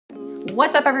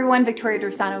What's up everyone, Victoria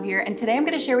Dorsano here, and today I'm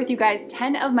going to share with you guys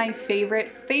 10 of my favorite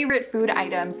food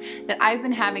items that I've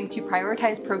been having to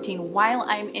prioritize protein while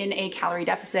I'm in a calorie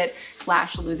deficit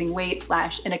 / losing weight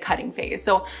 / in a cutting phase.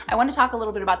 So I want to talk a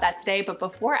little bit about that today, but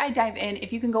before I dive in,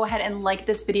 if you can go ahead and like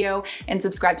this video and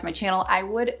subscribe to my channel, I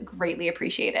would greatly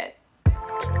appreciate it.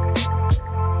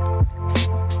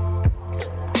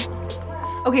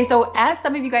 Okay, so as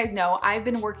some of you guys know, I've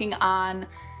been working on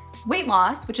weight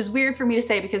loss, which is weird for me to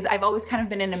say because I've always kind of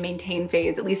been in a maintain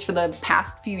phase, at least for the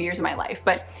past few years of my life.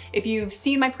 But if you've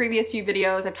seen my previous few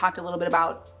videos, I've talked a little bit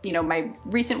about, my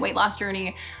recent weight loss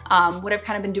journey, what I've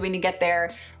kind of been doing to get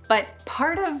there. But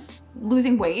part of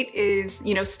losing weight is,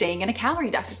 staying in a calorie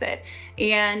deficit.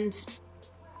 And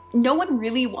no one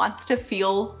really wants to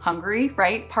feel hungry,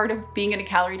 right? Part of being in a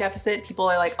calorie deficit, people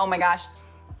are like, oh my gosh,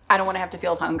 I don't want to have to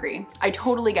feel hungry. I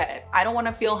totally get it. I don't want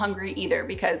to feel hungry either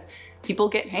because people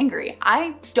get hangry.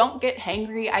 I don't get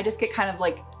hangry. I just get kind of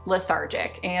like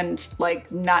lethargic and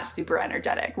like not super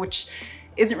energetic, which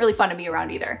isn't really fun to be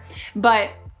around either. But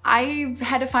I've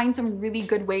had to find some really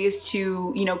good ways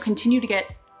to, continue to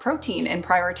get protein and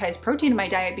prioritize protein in my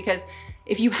diet, because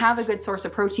if you have a good source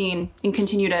of protein and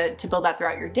continue to build that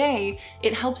throughout your day,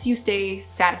 it helps you stay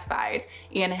satisfied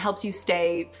and it helps you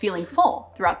stay feeling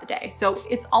full throughout the day. So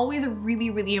it's always a really,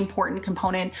 really important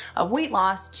component of weight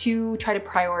loss to try to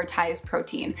prioritize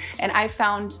protein. And I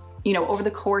found, over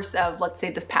the course of, let's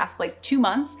say this past 2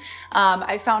 months,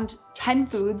 I found 10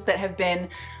 foods that have been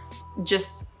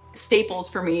just staples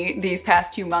for me these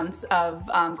past 2 months of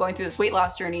going through this weight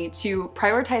loss journey to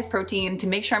prioritize protein, to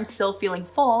make sure I'm still feeling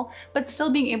full, but still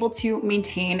being able to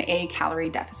maintain a calorie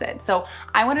deficit. So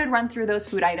I wanted to run through those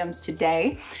food items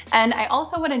today. And I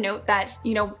also want to note that,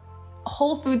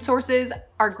 whole food sources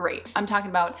are great. I'm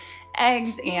talking about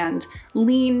eggs and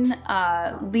lean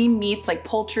meats like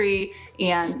poultry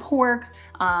and pork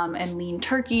and lean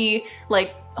turkey.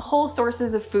 Whole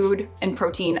sources of food and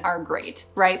protein are great,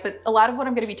 right? But a lot of what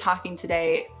I'm going to be talking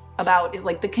today about is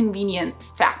the convenient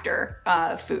factor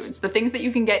foods, the things that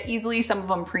you can get easily, some of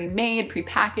them pre-made,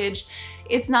 pre-packaged.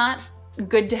 It's not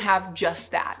good to have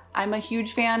just that. I'm a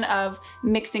huge fan of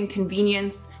mixing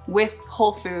convenience with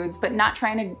whole foods, but not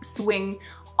trying to swing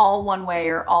all one way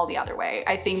or all the other way.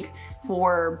 I think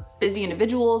for busy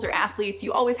individuals or athletes,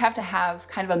 you always have to have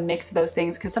kind of a mix of those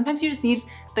things, because sometimes you just need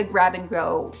the grab and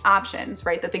go options,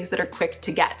 right? The things that are quick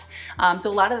to get. So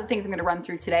a lot of the things I'm gonna run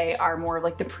through today are more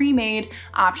of the pre-made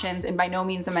options, and by no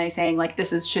means am I saying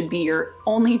this should be your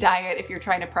only diet if you're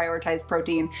trying to prioritize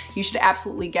protein. You should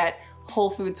absolutely get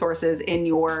whole food sources in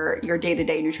your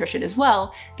day-to-day nutrition as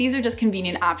well. These are just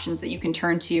convenient options that you can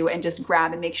turn to and just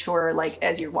grab and make sure,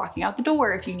 as you're walking out the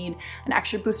door, if you need an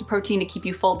extra boost of protein to keep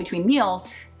you full between meals,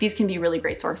 these can be really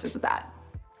great sources of that.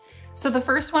 So the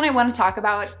first one I want to talk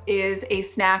about is a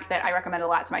snack that I recommend a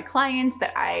lot to my clients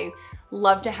that I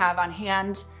love to have on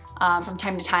hand from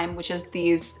time to time, which is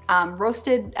these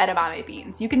roasted edamame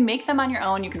beans. You can make them on your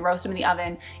own. You can roast them in the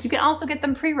oven. You can also get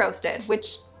them pre-roasted,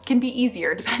 which can be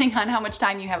easier depending on how much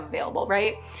time you have available,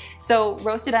 right? So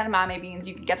roasted edamame beans,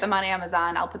 you can get them on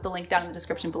Amazon. I'll put the link down in the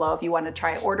description below if you want to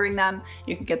try ordering them.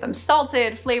 You can get them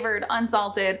salted, flavored,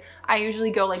 unsalted. I usually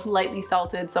go lightly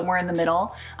salted, somewhere in the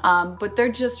middle, but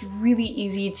they're just really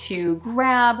easy to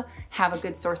grab, have a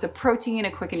good source of protein,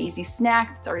 a quick and easy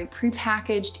snack that's already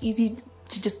pre-packaged, easy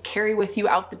to just carry with you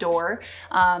out the door,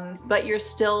 but you're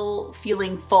still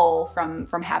feeling full from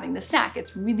having the snack.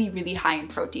 It's really, really high in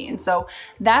protein. So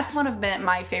that's one of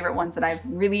my favorite ones that I've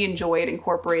really enjoyed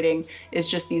incorporating, is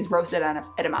just these roasted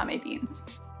edamame beans.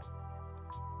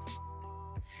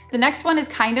 The next one is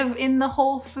kind of in the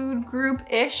whole food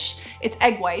group-ish. It's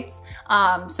egg whites.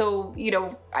 So,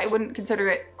 I wouldn't consider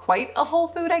it quite a whole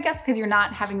food, I guess, because you're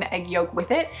not having the egg yolk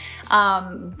with it.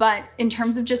 But in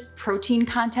terms of just protein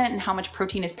content and how much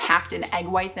protein is packed in egg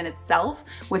whites in itself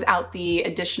without the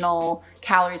additional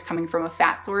calories coming from a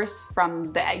fat source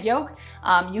from the egg yolk,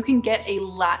 you can get a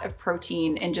lot of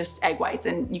protein in just egg whites.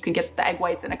 And you can get the egg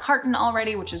whites in a carton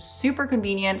already, which is super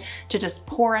convenient to just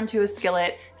pour into a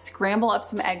skillet, scramble up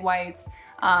some egg whites,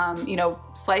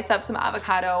 slice up some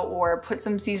avocado or put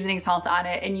some seasoning salt on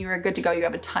it, and you're good to go. You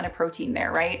have a ton of protein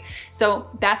there, right? So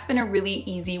that's been a really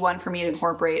easy one for me to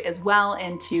incorporate as well,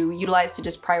 and to utilize to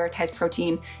just prioritize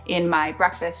protein in my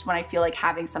breakfast when I feel like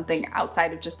having something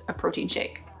outside of just a protein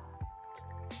shake.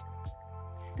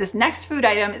 This next food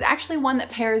item is actually one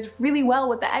that pairs really well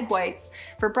with the egg whites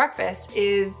for breakfast,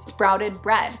 is sprouted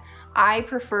bread. I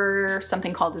prefer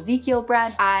something called Ezekiel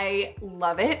bread. I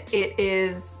love it. It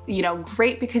is,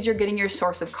 great because you're getting your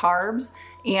source of carbs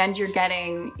and you're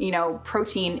getting,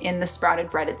 protein in the sprouted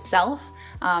bread itself.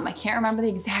 I can't remember the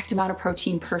exact amount of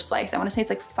protein per slice. I wanna say it's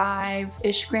like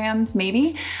 5-ish grams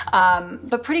maybe,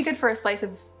 but pretty good for a slice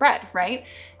of bread, right?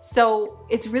 So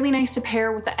it's really nice to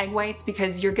pair with the egg whites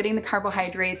because you're getting the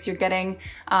carbohydrates, you're getting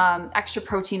extra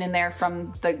protein in there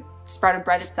from the sprouted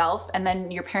bread itself, and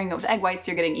then you're pairing it with egg whites,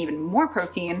 you're getting even more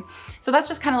protein. So that's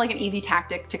just kind of like an easy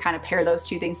tactic to kind of pair those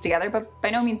two things together, but by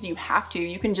no means do you have to.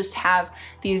 You can just have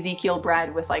the Ezekiel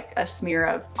bread with like a smear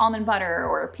of almond butter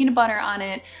or peanut butter on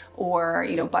it, or,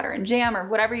 you know, butter and jam or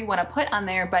whatever you want to put on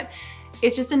there. But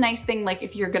it's just a nice thing, like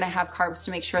if you're gonna have carbs,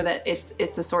 to make sure that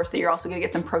it's a source that you're also gonna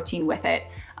get some protein with it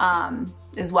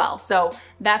as well. So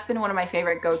that's been one of my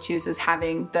favorite go-tos, is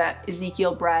having that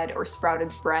Ezekiel bread or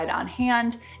sprouted bread on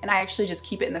hand. And I actually just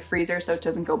keep it in the freezer so it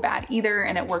doesn't go bad either,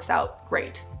 and it works out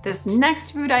great. This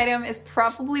next food item is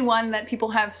probably one that people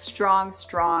have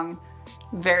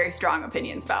very strong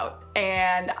opinions about.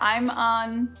 And I'm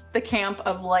on the camp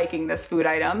of liking this food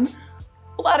item.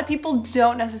 A lot of people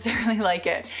don't necessarily like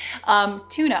it.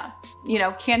 Tuna, you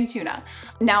know, canned tuna.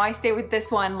 Now I say with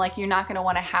this one, like, you're not gonna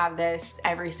wanna have this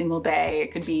every single day.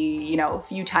 It could be, you know, a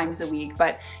few times a week,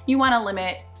 but you wanna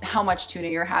limit how much tuna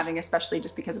you're having, especially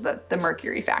just because of the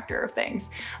mercury factor of things.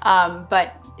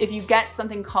 But if you get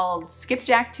something called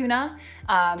skipjack tuna,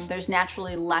 there's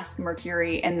naturally less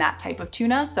mercury in that type of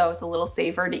tuna, so it's a little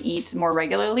safer to eat more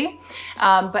regularly.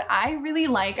 But I really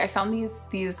I found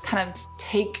these kind of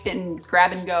take and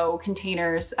grab and go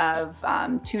containers of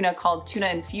tuna called tuna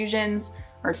infusions,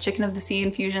 or chicken of the sea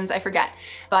infusions, I forget.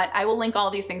 But I will link all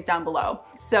these things down below.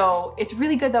 So it's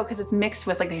really good though, because it's mixed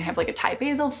with, like, they have like a Thai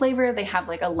basil flavor, they have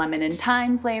like a lemon and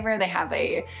thyme flavor, they have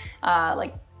a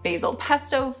like basil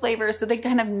pesto flavor. So they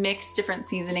kind of mix different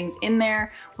seasonings in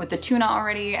there with the tuna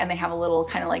already, and they have a little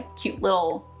kind of like cute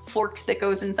little fork that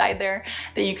goes inside there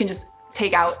that you can just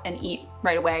take out and eat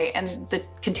right away. And the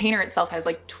container itself has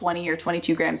like 20 or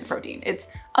 22 grams of protein. It's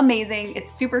amazing,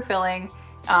 it's super filling.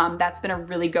 That's been a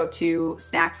really go-to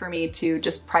snack for me to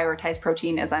just prioritize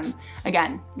protein as I'm,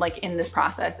 again, like in this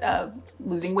process of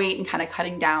losing weight and kind of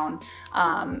cutting down.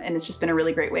 And it's just been a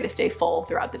really great way to stay full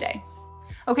throughout the day.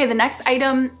 Okay, the next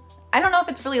item, I don't know if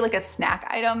it's really like a snack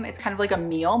item. It's kind of like a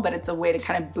meal, but it's a way to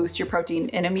kind of boost your protein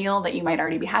in a meal that you might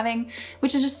already be having,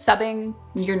 which is just subbing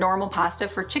your normal pasta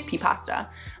for chickpea pasta.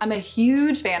 I'm a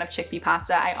huge fan of chickpea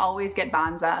pasta. I always get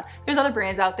Banza. There's other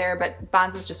brands out there, but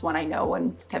Banza is just one I know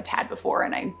and have had before,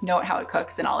 and I know how it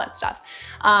cooks and all that stuff.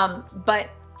 But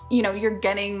you know, you're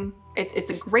getting,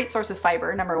 it's a great source of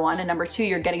fiber, number one, and number two,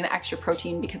 you're getting the extra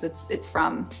protein because it's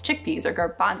from chickpeas or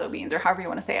garbanzo beans, or however you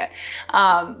want to say it.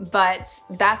 But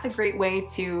that's a great way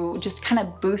to just kind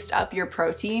of boost up your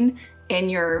protein in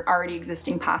your already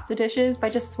existing pasta dishes by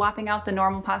just swapping out the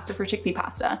normal pasta for chickpea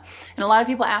pasta. And a lot of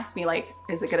people ask me, like,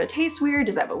 is it gonna taste weird?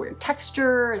 Does it have a weird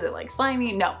texture? Is it like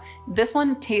slimy? No, this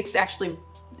one tastes actually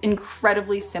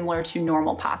incredibly similar to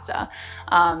normal pasta.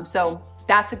 So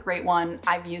that's a great one.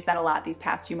 I've used that a lot these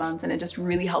past few months, and it just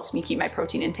really helps me keep my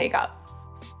protein intake up.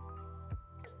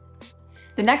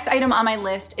 The next item on my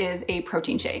list is a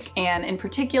protein shake, and in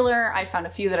particular, I found a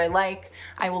few that I like.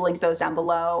 I will link those down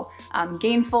below.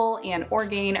 Gainful and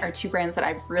Orgain are two brands that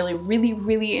I've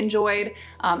really enjoyed,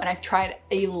 and I've tried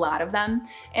a lot of them.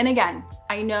 And again,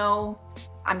 I know,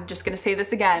 I'm just gonna say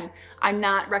this again, I'm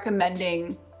not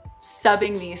recommending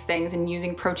subbing these things and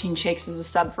using protein shakes as a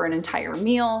sub for an entire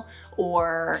meal,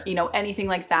 or, you know, anything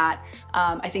like that.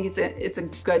 I think it's a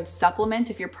good supplement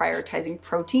if you're prioritizing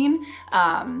protein,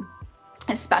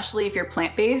 especially if you're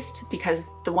plant-based,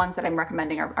 because the ones that I'm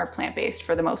recommending are plant-based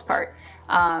for the most part.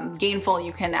 Gainful,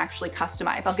 you can actually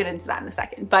customize. I'll get into that in a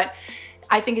second, but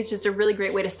I think it's just a really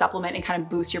great way to supplement and kind of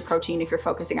boost your protein if you're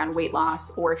focusing on weight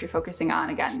loss, or if you're focusing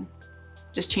on, again,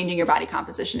 just changing your body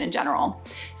composition in general.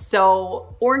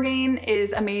 So Orgain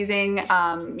is amazing.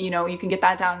 You know, you can get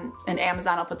that down in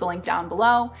Amazon. I'll put the link down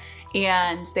below.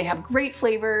 And they have great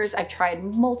flavors. I've tried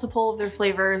multiple of their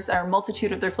flavors, or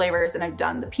multitude of their flavors, and I've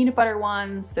done the peanut butter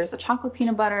ones. There's a chocolate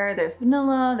peanut butter, there's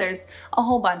vanilla, there's a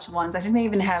whole bunch of ones. I think they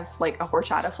even have like a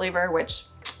horchata flavor, which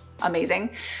amazing.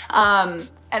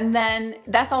 And then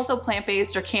that's also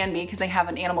plant-based, or can be, because they have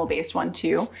an animal-based one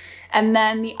too. And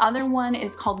then the other one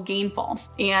is called Gainful.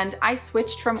 And I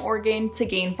switched from Orgain to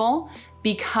Gainful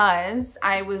because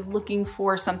I was looking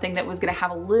for something that was gonna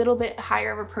have a little bit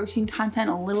higher of a protein content,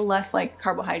 a little less like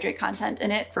carbohydrate content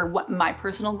in it for what my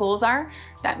personal goals are.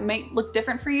 That might look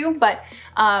different for you, but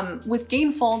with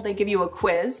Gainful, they give you a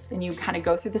quiz, and you kind of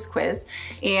go through this quiz,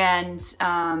 and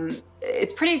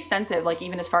it's pretty extensive, like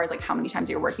even as far as like how many times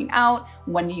you're working out,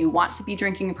 when when do you want to be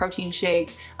drinking a protein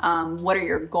shake? What are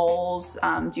your goals?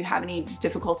 Do you have any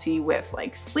difficulty with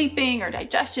like sleeping or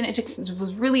digestion? It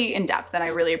was really in depth and I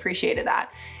really appreciated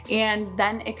that. And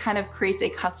then it kind of creates a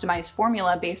customized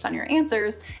formula based on your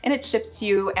answers and it ships to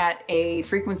you at a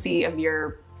frequency of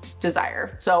your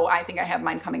desire. So I think I have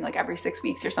mine coming like every 6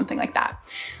 weeks or something like that.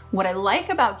 What I like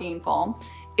about Gainful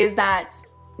is that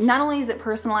not only is it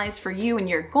personalized for you and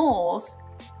your goals,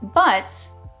 but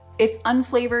it's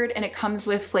unflavored and it comes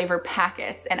with flavor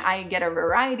packets, and I get a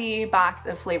variety box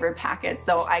of flavored packets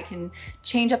so I can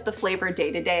change up the flavor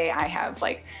day to day. I have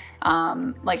like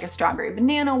a strawberry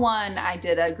banana one. I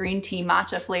did a green tea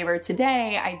matcha flavor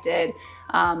today. I did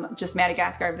just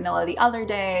Madagascar vanilla the other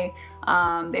day.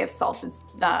 They have salted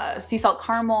sea salt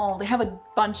caramel. They have a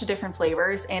bunch of different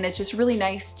flavors and it's just really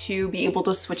nice to be able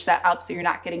to switch that up so you're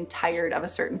not getting tired of a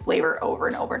certain flavor over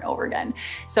and over and over again.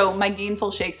 So my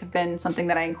Gainful shakes have been something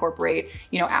that I incorporate,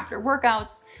 you know, after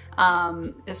workouts,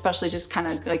 especially just kind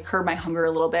of like curb my hunger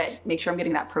a little bit, make sure I'm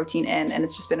getting that protein in, and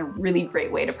it's just been a really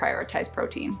great way to prioritize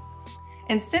protein.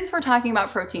 And since we're talking about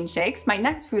protein shakes, my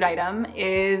next food item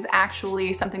is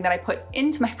actually something that I put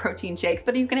into my protein shakes,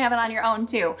 but you can have it on your own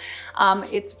too.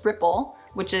 It's Ripple,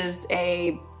 which is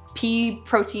a pea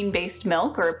protein based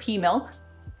milk, or a pea milk.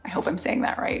 I hope I'm saying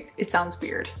that right. It sounds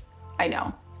weird, I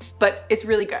know, but it's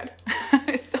really good.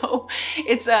 So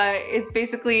it's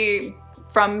basically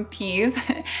from peas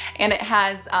and it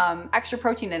has extra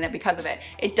protein in it because of it.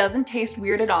 It doesn't taste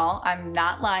weird at all. I'm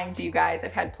not lying to you guys.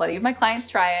 I've had plenty of my clients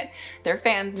try it. They're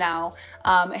fans now.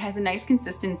 It has a nice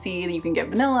consistency. You can get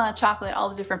vanilla, chocolate, all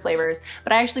the different flavors,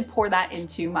 but I actually pour that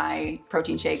into my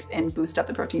protein shakes and boost up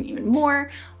the protein even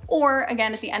more. Or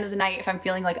again, at the end of the night, if I'm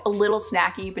feeling like a little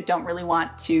snacky but don't really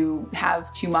want to have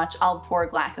too much, I'll pour a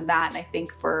glass of that. And I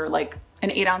think for like an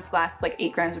 8-ounce glass, it's like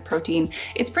 8 grams of protein.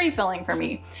 It's pretty filling for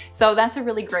me. So that's a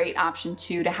really great option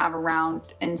too to have around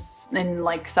in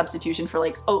like substitution for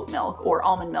like oat milk or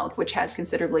almond milk, which has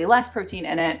considerably less protein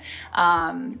in it.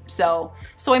 So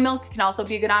soy milk can also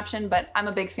be a good option, but I'm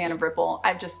a big fan of Ripple.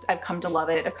 I've come to love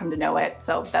it. I've come to know it.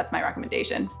 So that's my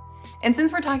recommendation. And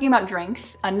since we're talking about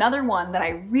drinks, another one that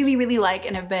I really, really like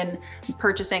and have been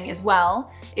purchasing as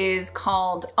well is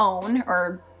called OWN,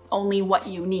 or Only What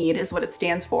You Need is what it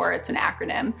stands for. It's an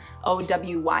acronym,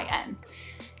 OWYN.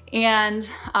 And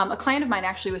a client of mine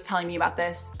actually was telling me about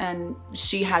this, and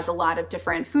she has a lot of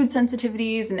different food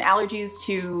sensitivities and allergies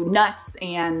to nuts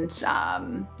and,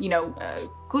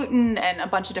 gluten and a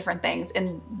bunch of different things.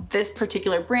 And this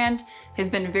particular brand has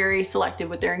been very selective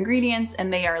with their ingredients,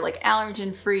 and they are like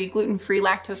allergen-free, gluten-free,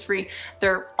 lactose-free.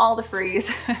 They're all the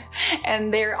frees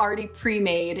and they're already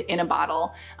pre-made in a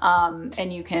bottle.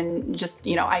 And you can just,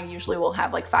 I usually will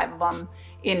have like 5 of them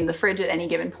in the fridge at any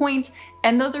given point.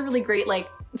 And those are really great, like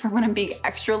for when I'm being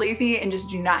extra lazy and just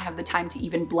do not have the time to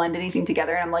even blend anything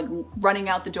together, and I'm like running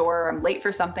out the door, or I'm late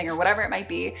for something or whatever it might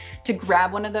be, to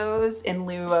grab one of those in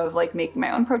lieu of like making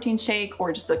my own protein shake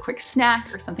or just a quick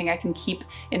snack or something I can keep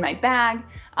in my bag.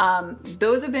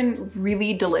 Those have been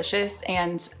really delicious.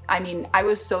 And I mean, I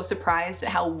was so surprised at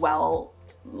how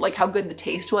good the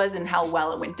taste was and how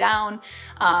well it went down.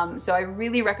 So I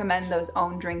really recommend those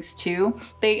OWN drinks too.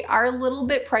 They are a little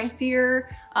bit pricier,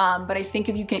 but I think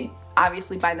if you can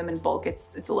obviously buy them in bulk,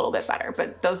 it's a little bit better.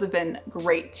 But those have been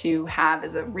great to have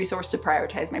as a resource to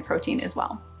prioritize my protein as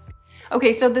well.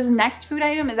 Okay, so this next food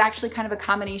item is actually kind of a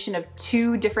combination of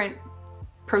 2 different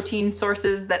protein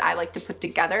sources that I like to put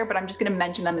together, but I'm just gonna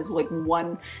mention them as like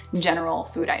one general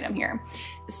food item here.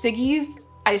 Siggy's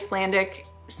Icelandic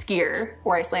skyr,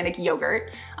 or Icelandic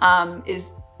yogurt,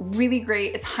 is really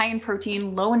great. It's high in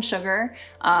protein, low in sugar.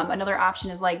 Another option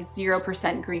is like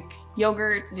 0% Greek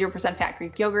yogurt, 0% fat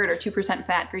Greek yogurt, or 2%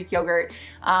 fat Greek yogurt,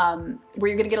 where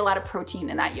you're gonna get a lot of protein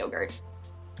in that yogurt.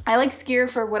 I like skyr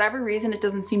for whatever reason. It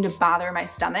doesn't seem to bother my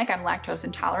stomach. I'm lactose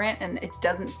intolerant, and it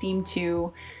doesn't seem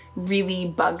to really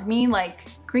bug me like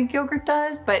Greek yogurt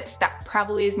does, but that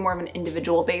probably is more of an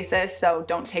individual basis. So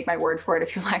don't take my word for it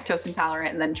if you're lactose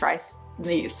intolerant and then try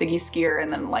the Siggy skyr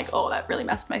and then like, oh, that really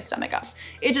messed my stomach up.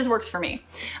 It just works for me.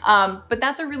 But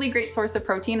that's a really great source of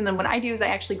protein. And then what I do is I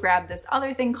actually grab this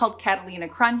other thing called Catalina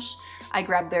Crunch. I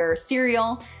grab their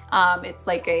cereal. It's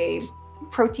like a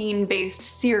protein-based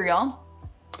cereal.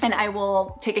 And I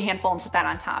will take a handful and put that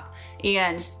on top.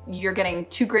 And you're getting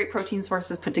 2 great protein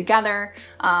sources put together.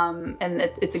 And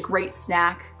it's a great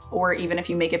snack, or even if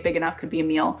you make it big enough, could be a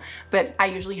meal. But I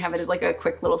usually have it as like a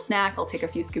quick little snack. I'll take a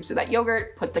few scoops of that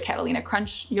yogurt, put the Catalina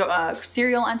Crunch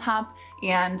cereal on top,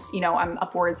 and I'm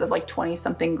upwards of like 20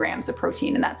 something grams of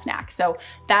protein in that snack. So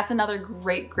that's another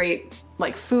great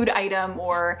like food item,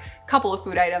 or couple of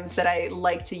food items that I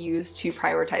like to use to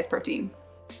prioritize protein.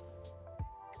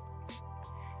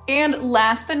 And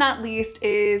last but not least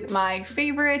is my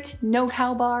favorite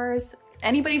no-cow bars.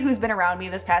 Anybody who's been around me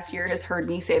this past year has heard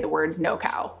me say the word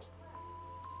no-cow.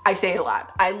 I say it a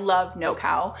lot. I love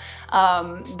no-cow.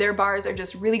 Their bars are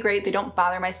just really great. They don't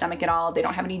bother my stomach at all. They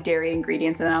don't have any dairy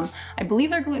ingredients in them. I believe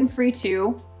they're gluten-free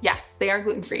too. Yes, they are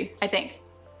gluten-free, I think.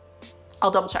 I'll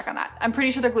double check on that. I'm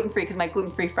pretty sure they're gluten-free because my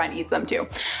gluten-free friend eats them too.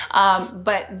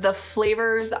 But the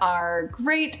flavors are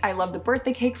great. I love the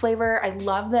birthday cake flavor. I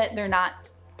love that they're not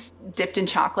dipped in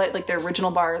chocolate. Like their original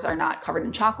bars are not covered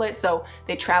in chocolate, so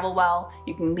they travel well.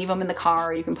 You can leave them in the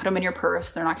car, you can put them in your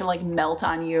purse. They're not gonna like melt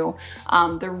on you.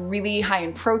 They're really high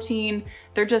in protein.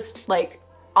 They're just like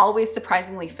always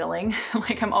surprisingly filling.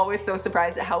 Like I'm always so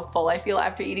surprised at how full I feel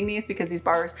after eating these because these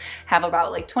bars have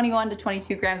about like 21 to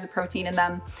 22 grams of protein in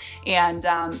them. And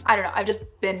I don't know, I've just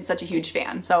been such a huge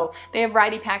fan. So they have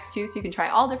variety packs too, so you can try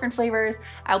all different flavors.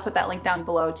 I'll put that link down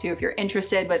below too if you're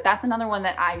interested, but that's another one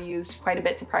that I've used quite a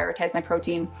bit to prioritize my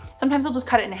protein. Sometimes I'll just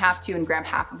cut it in half too and grab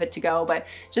half of it to go, but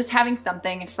just having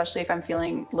something, especially if I'm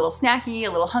feeling a little snacky, a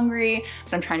little hungry,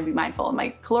 but I'm trying to be mindful of my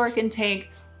caloric intake,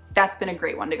 that's been a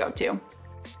great one to go to.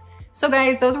 So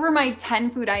guys, those were my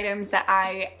 10 food items that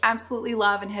I absolutely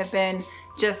love and have been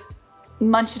just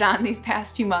munching on these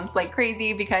past 2 months like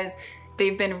crazy because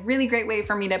they've been a really great way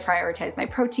for me to prioritize my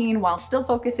protein while still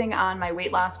focusing on my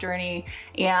weight loss journey.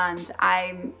 And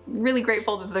I'm really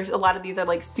grateful that there's a lot of these are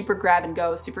like super grab and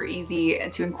go, super easy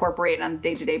to incorporate on a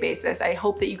day-to-day basis. I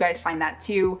hope that you guys find that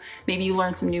too. Maybe you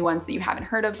learned some new ones that you haven't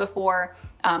heard of before.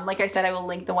 Like I said, I will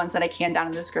link the ones that I can down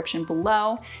in the description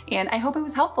below. And I hope it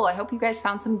was helpful. I hope you guys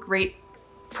found some great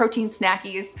protein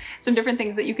snackies, some different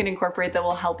things that you can incorporate that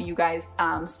will help you guys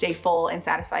stay full and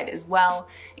satisfied as well,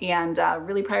 and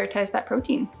really prioritize that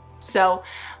protein. So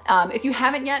if you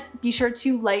haven't yet, be sure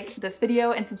to like this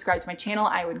video and subscribe to my channel.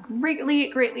 I would greatly,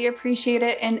 greatly appreciate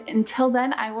it. And until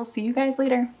then, I will see you guys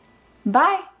later.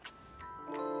 Bye.